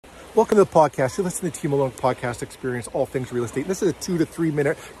Welcome to the podcast. You're listening to Team Malone Podcast Experience, all things real estate. This is a 2 to 3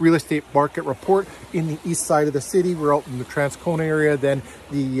 minute real estate market report in the east side of the city. We're out in the Transcona area, then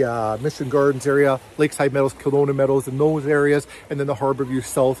the Mission Gardens area, Lakeside Meadows, Kelowna Meadows, and those areas, and then the Harborview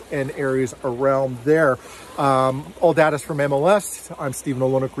South and areas around there. All data is from MLS. I'm Stephen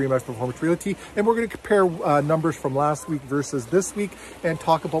Olonick, Remax Performance Realty, and we're going to compare numbers from last week versus this week and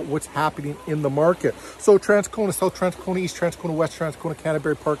talk about what's happening in the market. So Transcona, South Transcona, East Transcona, West Transcona,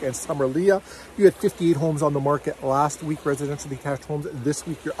 Canterbury Park, and Summerlea. You had 58 homes on the market last week, residential detached homes. This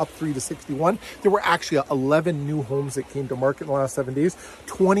week, you're up 3 to 61. There were actually 11 new homes that came to market in the last 7 days.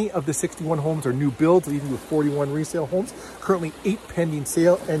 20 of the 61 homes are new builds, leaving you with 41 resale homes. Currently 8 pending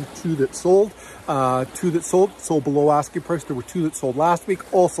sale and 2 that sold. 2 that sold below asking price. There were 2 that sold last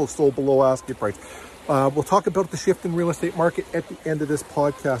week, also sold below asking price. We'll talk about the shift in real estate market at the end of this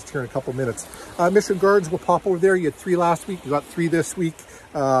podcast here in a couple minutes. Mission Gardens will pop over there. You had 3 last week. You got 3 this week.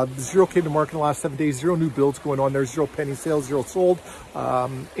 0 came to market in the last 7 days. 0 new builds going on there. 0 pending sales. 0 sold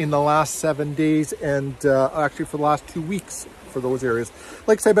in the last 7 days, and actually for the last 2 weeks for those areas.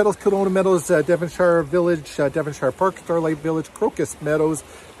 Lakeside Meadows, Kelowna Meadows, Devonshire Village, Devonshire Park, Starlight Village, Crocus Meadows,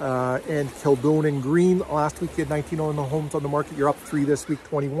 and Kildonan Green. Last week you had 19 homes on the market. You're up 3 this week,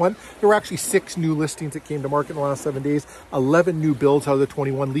 21. There were actually 6 new listings that came to market in the last 7 days. 11 new builds out of the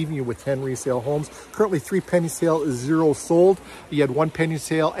 21, leaving you with 10 resale homes. Currently 3 pending sale, 0 sold. You had 1 pending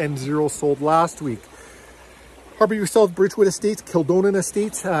sale and 0 sold last week. Harborview South, Bridgewood Estates, Kildonan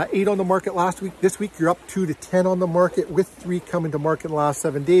Estates, 8 on the market last week. This week, you're up 2 to 10 on the market, with 3 coming to market in the last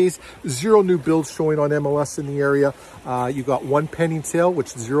 7 days. 0 new builds showing on MLS in the area. You got 1 pending sale,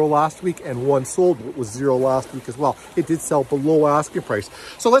 which was 0 last week, and 1 sold, which was 0 last week as well. It did sell below asking price.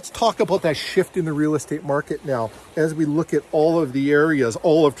 So let's talk about that shift in the real estate market now. As we look at all of the areas,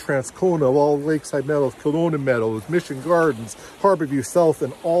 all of Transcona, all of Lakeside Meadows, Kelowna Meadows, Mission Gardens, Harborview South,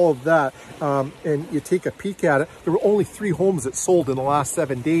 and all of that, and you take a peek at it, there were only 3 homes that sold in the last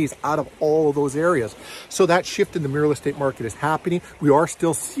 7 days out of all of those areas. So that shift in the real estate market is happening. We are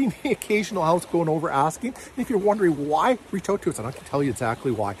still seeing the occasional house going over asking. And if you're wondering why, reach out to us and I can tell you exactly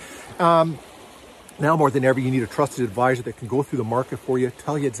why. Now more than ever, you need a trusted advisor that can go through the market for you,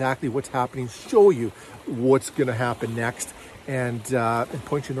 tell you exactly what's happening, show you what's going to happen next, and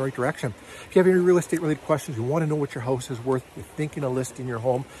point you in the right direction. If you have any real estate related questions, you want to know what your house is worth, you're thinking of listing your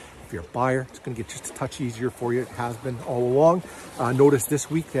home, if you're a buyer, it's going to get just a touch easier for you. It has been all along. Notice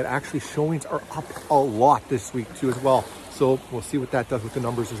this week that actually showings are up a lot this week too as well. So we'll see what that does with the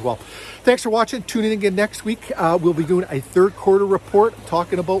numbers as well. Thanks for watching. Tune in again next week. We'll be doing a 3rd quarter report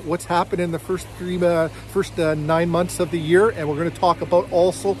talking about what's happened in the first 9 months of the year. And we're going to talk about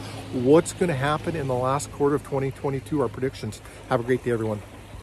also what's going to happen in the last quarter of 2022, our predictions. Have a great day, everyone.